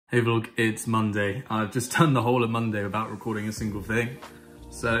Hey vlog, it's Monday. I've just done the whole of Monday without recording a single thing.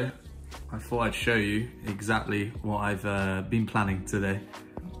 So I thought I'd show you exactly what I've been planning today.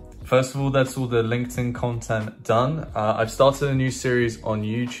 First of all, that's all the LinkedIn content done. I've started a new series on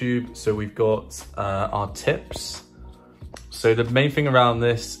YouTube. So we've got our tips. So the main thing around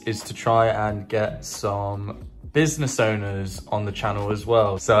this is to try and get some business owners on the channel as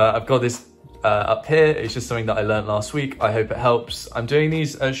well. So I've got this up here. It's just something that I learned last week. I hope it helps. I'm doing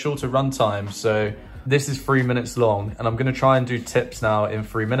these at shorter run time. So this is 3 minutes long and I'm going to try and do tips now in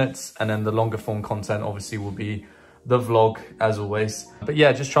 3 minutes. And then the longer form content obviously will be the vlog as always. But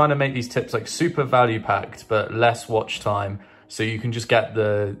yeah, just trying to make these tips like super value packed, but less watch time. So you can just get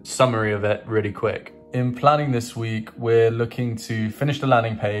the summary of it really quick. In planning this week, we're looking to finish the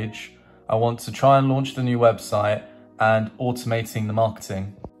landing page. I want to try and launch the new website and automating the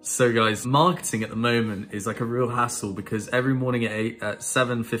marketing. So guys, marketing at the moment is like a real hassle because every morning at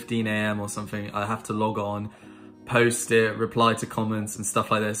 7:15 a.m. or something, I have to log on, post it, reply to comments and stuff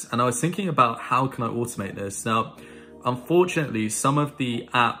like this. And I was thinking about how can I automate this? Now, unfortunately, some of the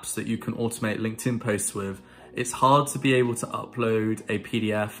apps that you can automate LinkedIn posts with, it's hard to be able to upload a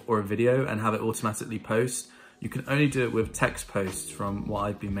PDF or a video and have it automatically post. You can only do it with text posts from what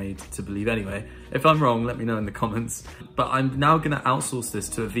I've been made to believe anyway. If I'm wrong, let me know in the comments. But I'm now gonna outsource this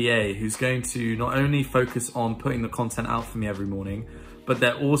to a VA who's going to not only focus on putting the content out for me every morning, but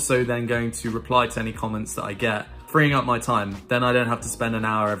they're also then going to reply to any comments that I get, freeing up my time. Then I don't have to spend an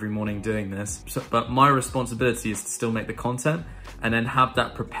hour every morning doing this. But my responsibility is to still make the content and then have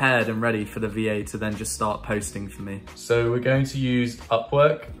that prepared and ready for the VA to then just start posting for me. So we're going to use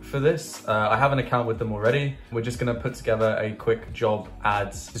Upwork for this. I have an account with them already. We're just gonna put together a quick job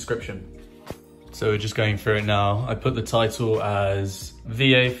ads description. So we're just going through it now. I put the title as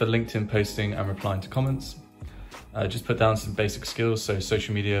VA for LinkedIn posting and replying to comments. Just put down some basic skills, so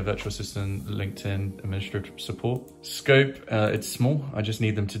social media, virtual assistant, LinkedIn, administrative support. Scope, it's small. I just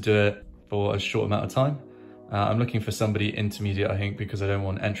need them to do it for a short amount of time. I'm looking for somebody intermediate, I think, because I don't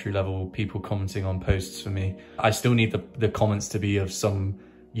want entry-level people commenting on posts for me. I still need the comments to be of some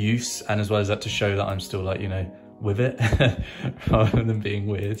use, and as well as that to show that I'm still like, you know, with it, rather than being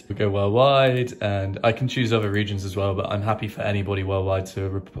weird. We go worldwide, and I can choose other regions as well, but I'm happy for anybody worldwide to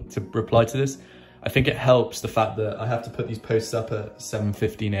reply to this. I think it helps the fact that I have to put these posts up at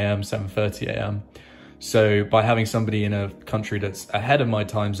 7:15 a.m., 7:30 a.m. So by having somebody in a country that's ahead of my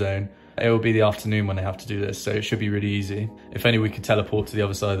time zone, it will be the afternoon when I have to do this. So it should be really easy. If only we could teleport to the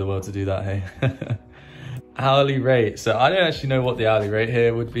other side of the world to do that, hey? Hourly rate. So I don't actually know what the hourly rate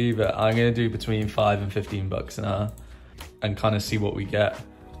here would be, but I'm gonna do between $5 and $15 an hour and kind of see what we get.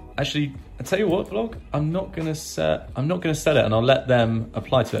 Actually, I tell you what, vlog, I'm not gonna set it and I'll let them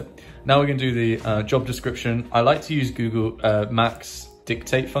apply to it. Now we're gonna do the job description. I like to use Google Max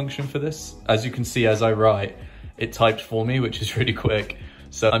dictate function for this. As you can see, as I write, it types for me, which is really quick.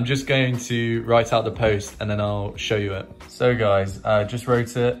 So I'm just going to write out the post and then I'll show you it. So guys, just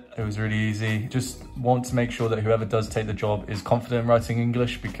wrote it. It was really easy. Just want to make sure that whoever does take the job is confident in writing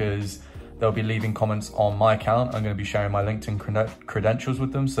English because they'll be leaving comments on my account. I'm going to be sharing my LinkedIn credentials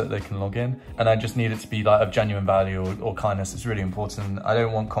with them so that they can log in. And I just need it to be like of genuine value or kindness. It's really important. I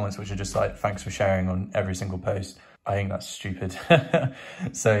don't want comments which are just like, thanks for sharing on every single post. I think that's stupid.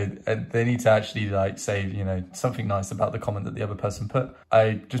 So they need to actually like say, you know, something nice about the comment that the other person put.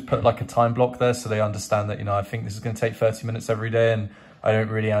 I just put like a time block there so they understand that, you know, I think this is going to take 30 minutes every day and I don't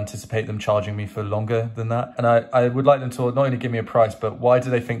really anticipate them charging me for longer than that. And I would like them to not only give me a price, but why do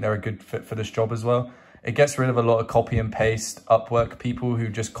they think they're a good fit for this job as well? It gets rid of a lot of copy and paste Upwork people who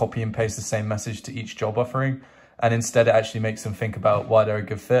just copy and paste the same message to each job offering. And instead it actually makes them think about why they're a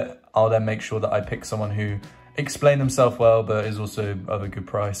good fit. I'll then make sure that I pick someone who explain themselves well, but is also of a good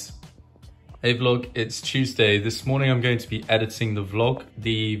price. Hey vlog, it's Tuesday. This morning I'm going to be editing the vlog.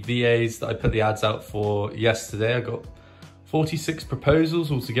 The VAs that I put the ads out for yesterday, I got 46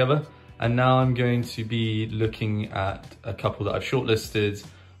 proposals altogether. And now I'm going to be looking at a couple that I've shortlisted.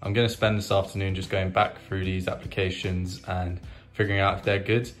 I'm going to spend this afternoon just going back through these applications and figuring out if they're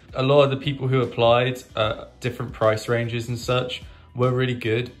good. A lot of the people who applied, different price ranges and such, were really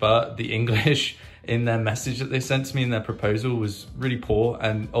good, but the English in their message that they sent to me in their proposal was really poor.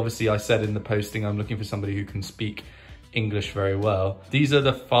 And obviously I said in the posting, I'm looking for somebody who can speak English very well. These are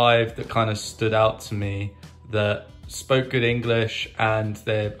the 5 that kind of stood out to me that spoke good English and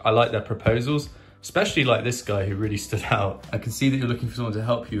I like their proposals, especially like this guy who really stood out. I can see that you're looking for someone to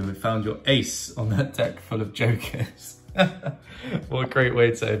help you and found your ace on that deck full of jokers. What a great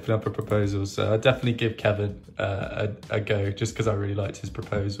way to open up a proposal. So I definitely give Kevin a go just because I really liked his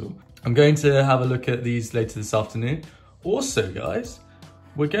proposal. I'm going to have a look at these later this afternoon. Also guys,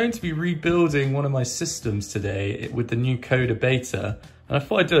 We're going to be rebuilding one of my systems today with the new Coda beta, and I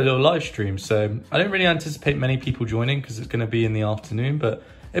thought I'd do a little live stream. So I don't really anticipate many people joining because it's going to be in the afternoon, but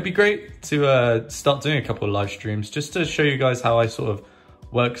it'd be great to start doing a couple of live streams just to show you guys how I sort of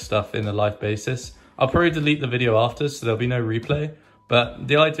work stuff in a live basis. I'll probably delete the video after, so there'll be no replay, but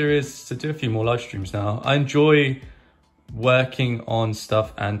the idea is to do a few more live streams now. I enjoy working on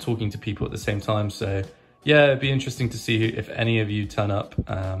stuff and talking to people at the same time, so yeah, it'd be interesting to see if any of you turn up,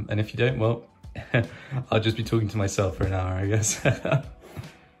 and if you don't, well, I'll just be talking to myself for an hour, I guess.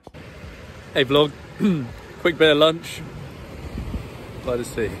 Hey vlog, quick bit of lunch. Let us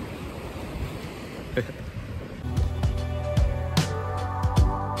see.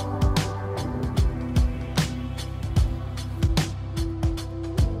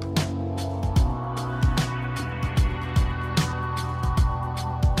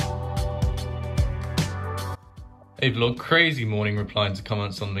 Hey vlog, crazy morning replying to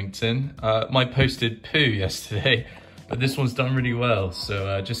comments on LinkedIn. My posted poo yesterday, but this one's done really well.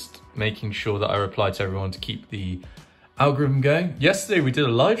 So just making sure that I reply to everyone to keep the algorithm going. Yesterday we did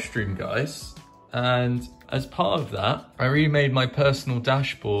a live stream, guys. And as part of that, I remade my personal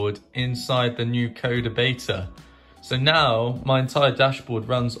dashboard inside the new Coda beta. So now my entire dashboard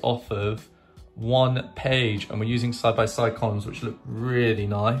runs off of one page, and we're using side-by-side columns, which look really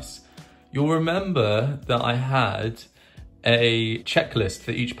nice. You'll remember that I had a checklist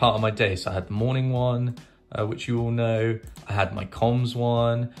for each part of my day. So I had the morning one, which you all know. I had my comms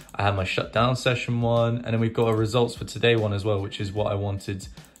one, I had my shutdown session one, and then we've got a results for today one as well, which is what I wanted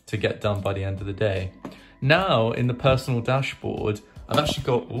to get done by the end of the day. Now in the personal dashboard, I've actually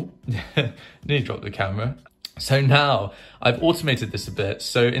got, oh, nearly dropped the camera. So now I've automated this a bit.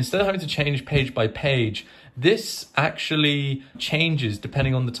 So instead of having to change page by page, this actually changes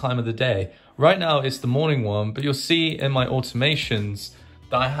depending on the time of the day. Right now it's the morning one, but you'll see in my automations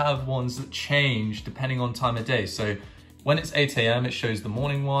that I have ones that change depending on time of day. So when it's 8 AM, it shows the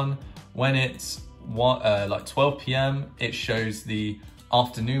morning one. When it's like 12 PM, it shows the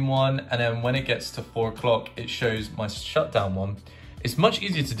afternoon one. And then when it gets to 4 o'clock, it shows my shutdown one. It's much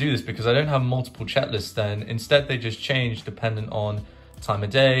easier to do this because I don't have multiple checklists then. Instead, they just change dependent on time of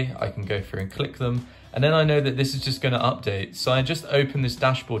day. I can go through and click them. And then I know that this is just going to update. So I just open this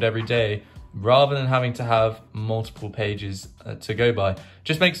dashboard every day rather than having to have multiple pages to go by.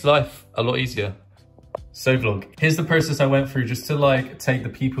 Just makes life a lot easier. So vlog, here's the process I went through just to like take the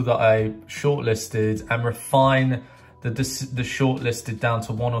people that I shortlisted and refine the shortlisted down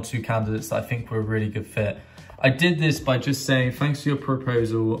to 1 or 2 candidates that I think were a really good fit. I did this by just saying, thanks for your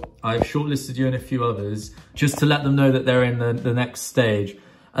proposal. I've shortlisted you and a few others just to let them know that they're in the next stage.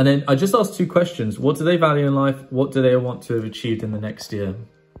 And then I just asked 2 questions. What do they value in life? What do they want to have achieved in the next year?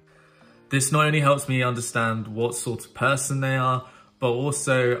 This not only helps me understand what sort of person they are, but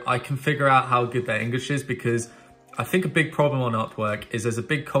also I can figure out how good their English is, because I think a big problem on Upwork is there's a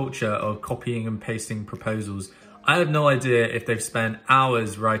big culture of copying and pasting proposals. I have no idea if they've spent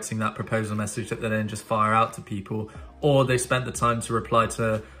hours writing that proposal message that they then just fire out to people, or they spent the time to reply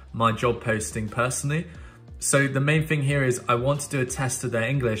to my job posting personally. So the main thing here is I want to do a test of their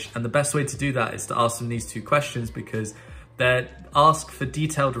English, and the best way to do that is to ask them these 2 questions, because they ask for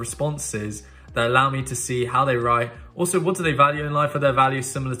detailed responses that allow me to see how they write. Also, what do they value in life? Are their values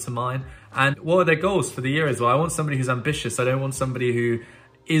similar to mine? And what are their goals for the year as well? I want somebody who's ambitious. I don't want somebody who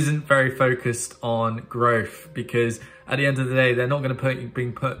isn't very focused on growth, because at the end of the day, they're not going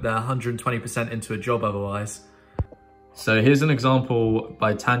to put their 120% into a job otherwise. So here's an example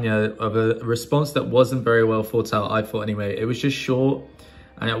by Tanya of a response that wasn't very well thought out, I thought anyway. It was just short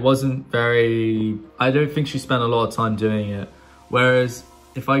and it wasn't very, I don't think she spent a lot of time doing it. Whereas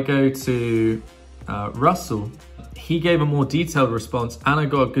if I go to Russell, he gave a more detailed response and I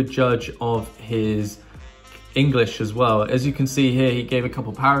got a good judge of his English as well. As you can see here, he gave a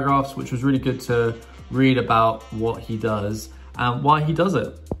couple paragraphs, which was really good to read about what he does and why he does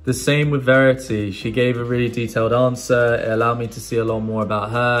it. The same with Verity. She gave a really detailed answer. It allowed me to see a lot more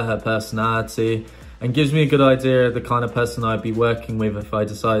about her personality, and gives me a good idea of the kind of person I'd be working with if I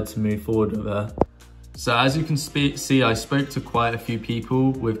decided to move forward with her. So as you can see, I spoke to quite a few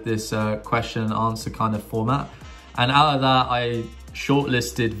people with this question and answer kind of format. And out of that, I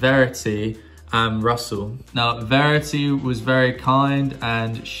shortlisted Verity and Russell. Now, Verity was very kind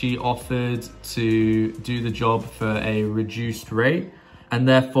and she offered to do the job for a reduced rate. And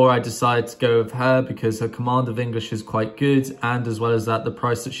therefore I decided to go with her because her command of English is quite good. And as well as that, the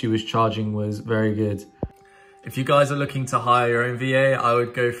price that she was charging was very good. If you guys are looking to hire your own VA, I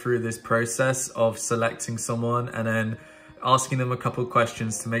would go through this process of selecting someone and then asking them a couple of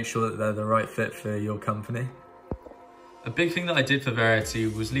questions to make sure that they're the right fit for your company. A big thing that I did for Verity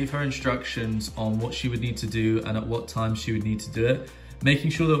was leave her instructions on what she would need to do and at what time she would need to do it, making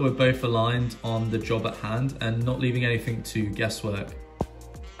sure that we're both aligned on the job at hand and not leaving anything to guesswork.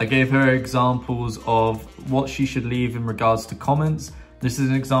 I gave her examples of what she should leave in regards to comments. This is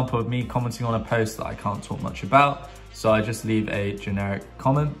an example of me commenting on a post that I can't talk much about, so I just leave a generic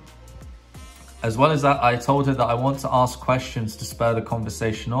comment. As well as that, I told her that I want to ask questions to spur the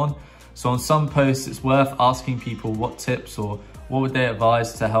conversation on. So on some posts, it's worth asking people what tips or what would they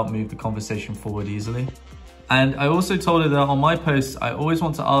advise to help move the conversation forward easily. And I also told her that on my posts, I always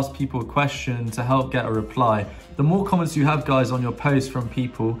want to ask people a question to help get a reply. The more comments you have, guys, on your posts from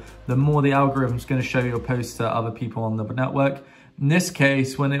people, the more the algorithm's going to show your posts to other people on the network. In this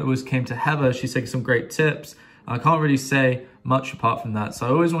case, when it came to Heather, she said some great tips. I can't really say much apart from that. So I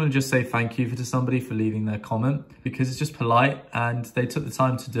always want to just say thank you to somebody for leaving their comment, because it's just polite and they took the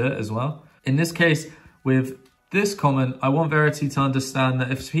time to do it as well. In this case, with this comment, I want Verity to understand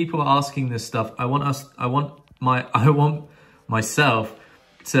that if people are asking this stuff, I want myself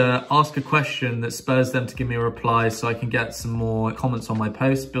to ask a question that spurs them to give me a reply so I can get some more comments on my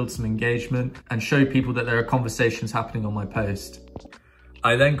post, build some engagement, and show people that there are conversations happening on my post.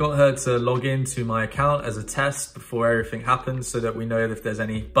 I then got her to log into my account as a test before everything happens so that we know if there's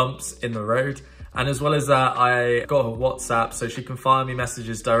any bumps in the road. And as well as that, I got her WhatsApp so she can fire me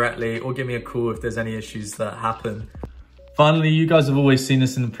messages directly or give me a call if there's any issues that happen. Finally, you guys have always seen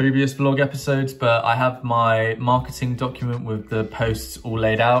this in the previous vlog episodes, but I have my marketing document with the posts all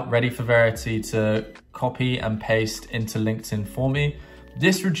laid out, ready for Verity to copy and paste into LinkedIn for me.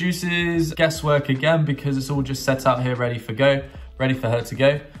 This reduces guesswork again because it's all just set out here ready for her to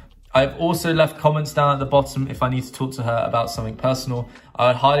go. I've also left comments down at the bottom if I need to talk to her about something personal. I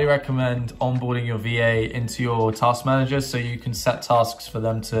would highly recommend onboarding your VA into your task manager so you can set tasks for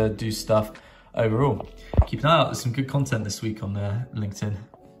them to do stuff overall. Keep an eye out, there's some good content this week on LinkedIn.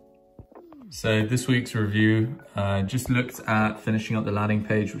 So this week's review, just looked at finishing up the landing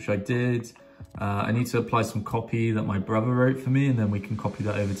page, which I did. I need to apply some copy that my brother wrote for me, and then we can copy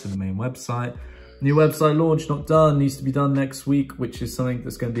that over to the main website. New website launch, not done, needs to be done next week, which is something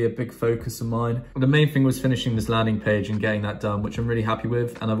that's going to be a big focus of mine. The main thing was finishing this landing page and getting that done, which I'm really happy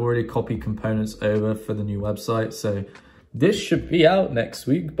with. And I've already copied components over for the new website. So this should be out next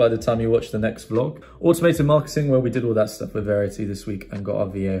week by the time you watch the next vlog. Automated marketing, where we did all that stuff with Verity this week and got our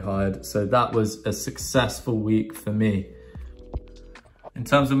VA hired. So that was a successful week for me. In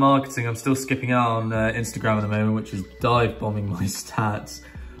terms of marketing, I'm still skipping out on Instagram at the moment, which is dive bombing my stats.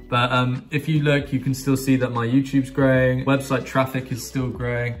 But if you look, you can still see that my YouTube's growing, website traffic is still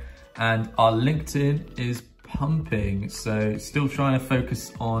growing, and our LinkedIn is pumping. So still trying to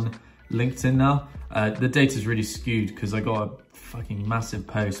focus on LinkedIn now. The data's really skewed because I got a fucking massive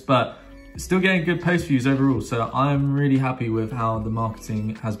post, but still getting good post views overall. So I'm really happy with how the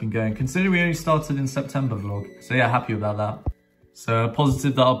marketing has been going, considering we only started in September vlog. So yeah, happy about that. So a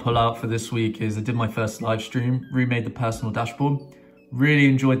positive that I'll pull out for this week is I did my first live stream, remade the personal dashboard. Really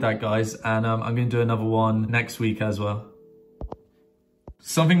enjoyed that, guys, and I'm going to do another one next week as well.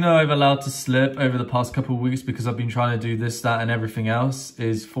 Something that I've allowed to slip over the past couple of weeks because I've been trying to do this, that, and everything else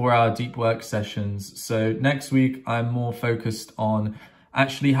is 4-hour deep work sessions. So next week, I'm more focused on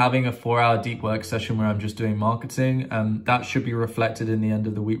actually having a 4-hour deep work session where I'm just doing marketing, and that should be reflected in the end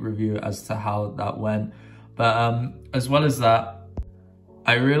of the week review as to how that went. But as well as that,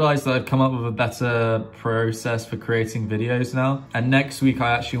 I realized that I've come up with a better process for creating videos now. And next week,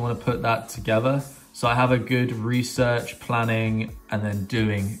 I actually want to put that together. So I have a good research, planning, and then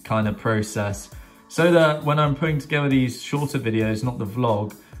doing kind of process. So that when I'm putting together these shorter videos, not the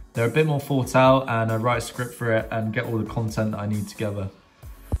vlog, they're a bit more thought out and I write a script for it and get all the content that I need together.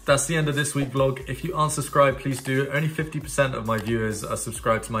 That's the end of this week vlog. If you aren't subscribed, please do. Only 50% of my viewers are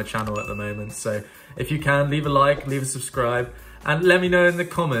subscribed to my channel at the moment. So if you can, leave a like, leave a subscribe. And let me know in the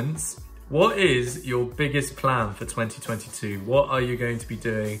comments, what is your biggest plan for 2022? What are you going to be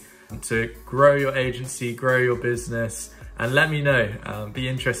doing to grow your agency, grow your business? And let me know, be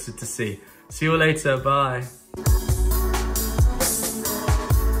interested to see. See you later, bye.